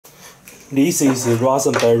This is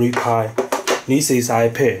Raspberry Pi. This is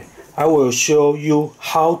iPad. I will show you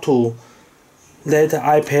how to let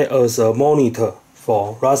iPad as a monitor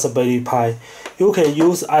for Raspberry Pi. You can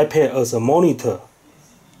use iPad as a monitor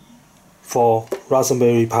for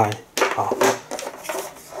Raspberry Pi.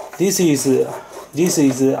 This is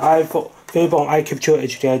FEBON iCapture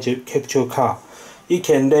HDMI capture card. It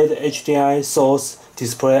can let HDMI source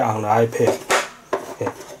display on the iPad. Okay.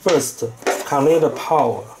 First, connect the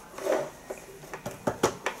power.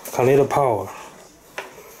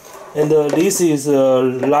 And this is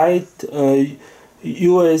this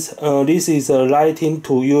is a Lighting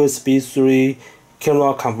to USB 3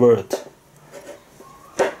 camera convert.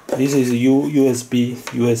 This is USB,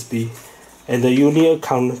 and you need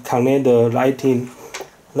connect the lighting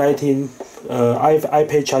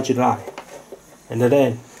iPad charge line, and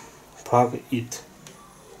then plug it.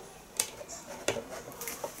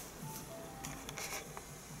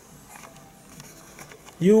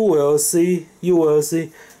 You will see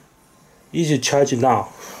it's charged now.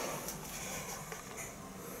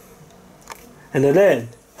 And then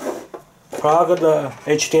plug the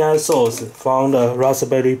HDMI source from the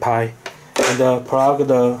Raspberry Pi and plug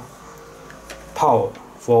the power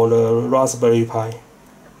for the Raspberry Pi.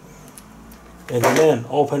 And then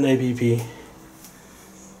open app.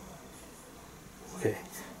 Okay.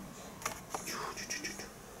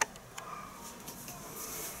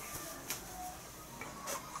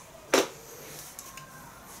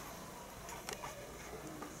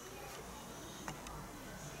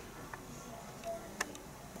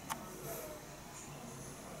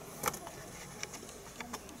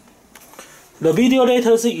 The video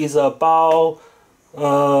latency is about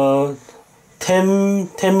 10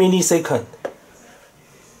 milliseconds.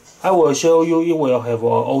 I will show you it will have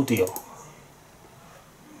audio.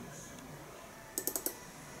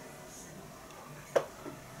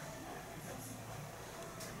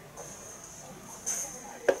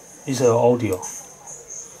 It's audio.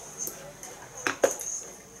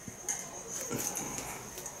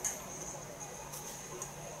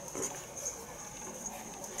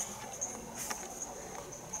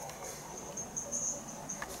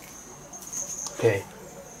 Okay,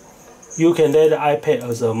 you can let the iPad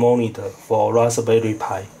as a monitor for Raspberry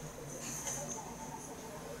Pi.